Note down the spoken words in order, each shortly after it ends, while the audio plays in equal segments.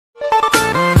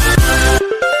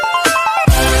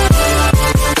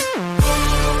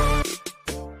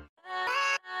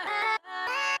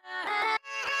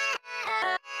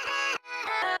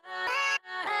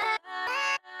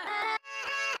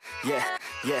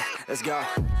Yeah, let's go.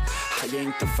 I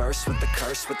ain't the first with the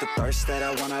curse, with the thirst that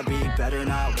I wanna be better,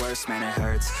 not worse, man it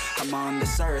hurts. I'm on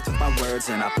this earth with my words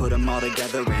and I put them all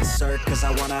together, insert, cause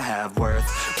I wanna have worth.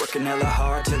 Working hella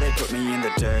hard till they put me in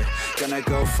the dirt. Gonna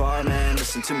go far, man,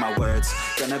 listen to my words.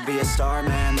 Gonna be a star,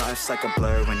 man, life's like a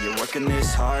blur. When you're working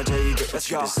this hard till you get what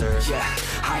you deserve. Yeah,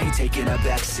 I ain't taking a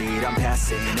backseat, I'm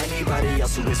passing anybody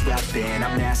else who is rapping.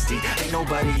 I'm nasty, ain't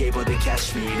nobody able to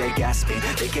catch me. They gasping,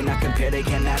 they cannot compare, they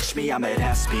can't match me. I'm at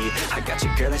half speed, I got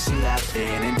your girl and she laughing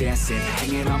and dancing,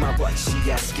 hanging on my butt,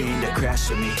 she asking to crash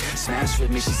with me, smash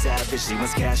with me, she savage, she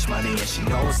wants cash money, and she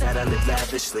knows that I live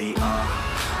lavishly.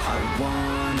 I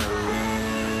wanna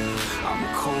live,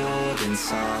 I'm cold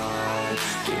inside,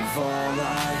 gave all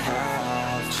I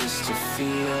have just to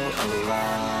feel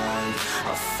alive.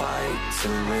 I fight to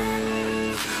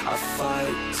live, I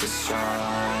fight to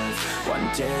strive, one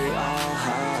day I'll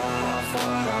have what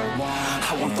I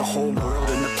want. I want the whole world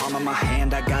in the palm of my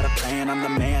hand, I got a plan, I'm the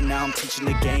man, now I'm teaching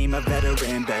the game, a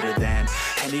veteran, better than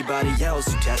anybody else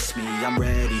who tests me. I'm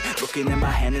ready, looking at my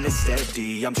hand and it's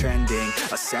steady. I'm trending,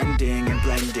 ascending and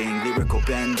blending, lyrical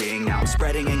bending. Now I'm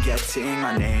spreading and getting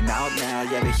my name out now.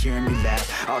 Yeah, they hearing me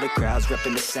laugh, all the crowds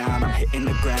repping the sound. I'm hitting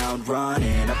the ground,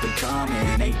 running, up and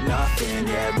coming, ain't nothing.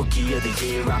 Yeah, rookie of the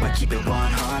year, I'ma keep it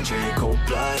 100.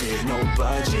 Cold-blooded, no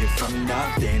budget, from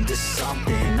nothing to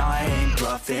something. I ain't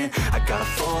bluffing, I got a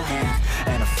full hand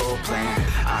and a full plan.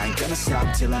 I ain't gonna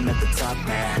stop till I'm at the top,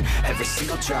 man. Every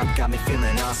single drop got me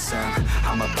feeling awesome.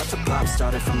 I'm about to pop,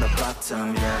 started from the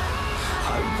bottom, yeah.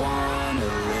 I wanna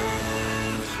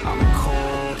live, I'm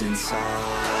cold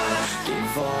inside,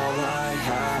 gave all I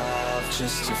have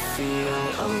just to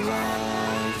feel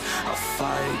alive. I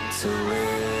fight to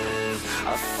live,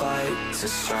 I fight to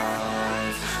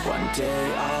strive, one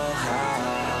day I'll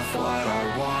have what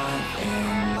I want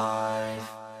in life.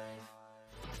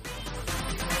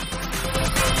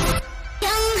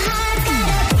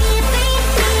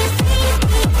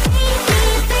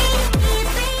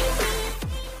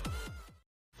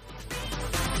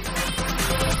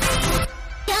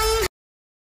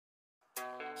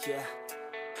 Yeah,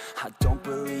 I don't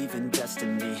believe in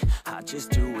destiny, I just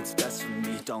do what's best for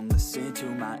me. Don't listen to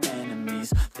my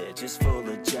enemies, they're just full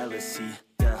of jealousy.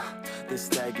 Yeah,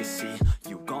 this legacy,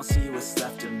 you gon' see what's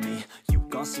left of me. You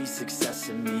gon' see success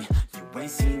in me, you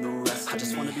ain't seen the rest of me. I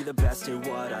just wanna be the best at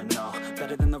what I know,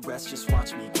 better than the rest, just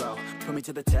watch me grow. Put me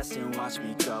to the test and watch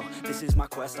me go. This is my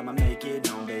quest, I'ma make it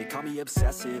known. They call me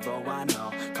obsessive, oh I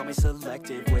know. Call me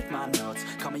selective with my notes,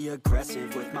 call me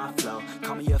aggressive with my flow,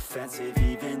 call me offensive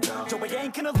even though yo, I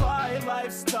ain't gonna lie,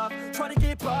 life's tough. Try to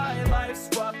get by, life's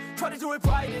rough. Try to do it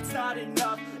right, it's not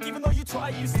enough. Even though you try,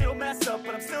 you still mess up.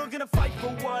 But I'm still gonna fight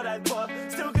for what I love,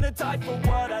 still gonna die for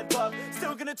what I love,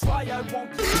 still gonna try, I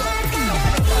won't give up. Still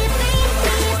gonna fight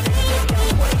for what I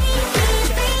want.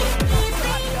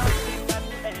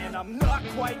 And I'm not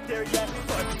quite there yet,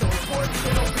 but those words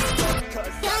that'll be done,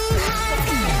 cause I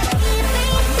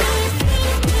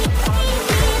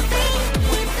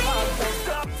won't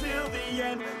stop till the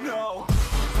end, no.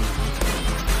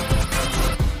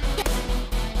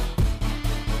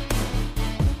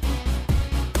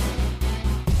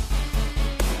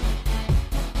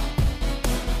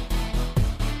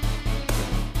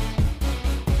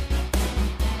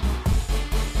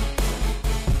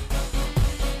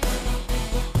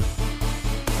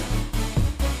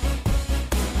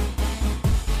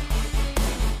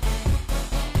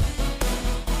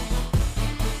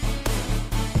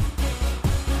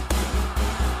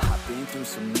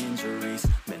 Some injuries,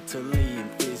 mentally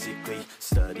and physically,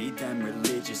 studied them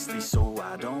religiously so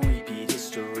I don't repeat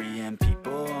history. And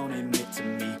people won't admit to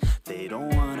me, they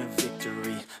don't want a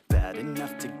victory bad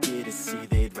enough to get a C,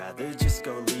 they'd rather just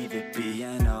go leave it be.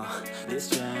 And oh, this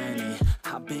journey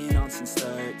I've been on since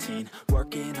 13,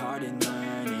 working hard and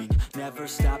learning, never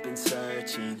stopping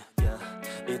searching. Yeah,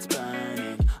 it's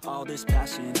burning, all this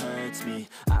passion hurts me.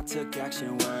 I took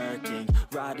action working,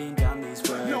 writing down these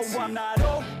words. No, I'm not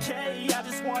okay, I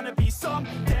just wanna be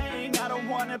something. I don't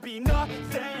wanna be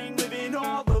nothing, living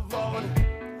all alone.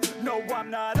 No, I'm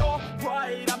not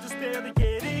alright, I'm just barely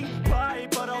getting by.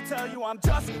 But I'll tell you I'm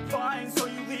just fine, so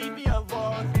you leave me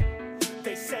alone.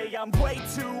 They say I'm way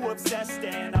too obsessed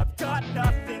and I've got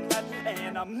nothing left,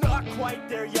 and I'm not quite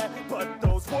there yet, but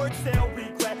those words they'll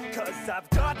regret, cause I've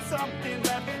got something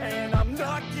left and I'm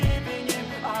not giving in.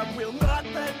 I will not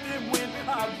let them win,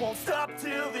 I won't stop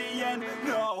till the end,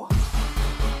 no.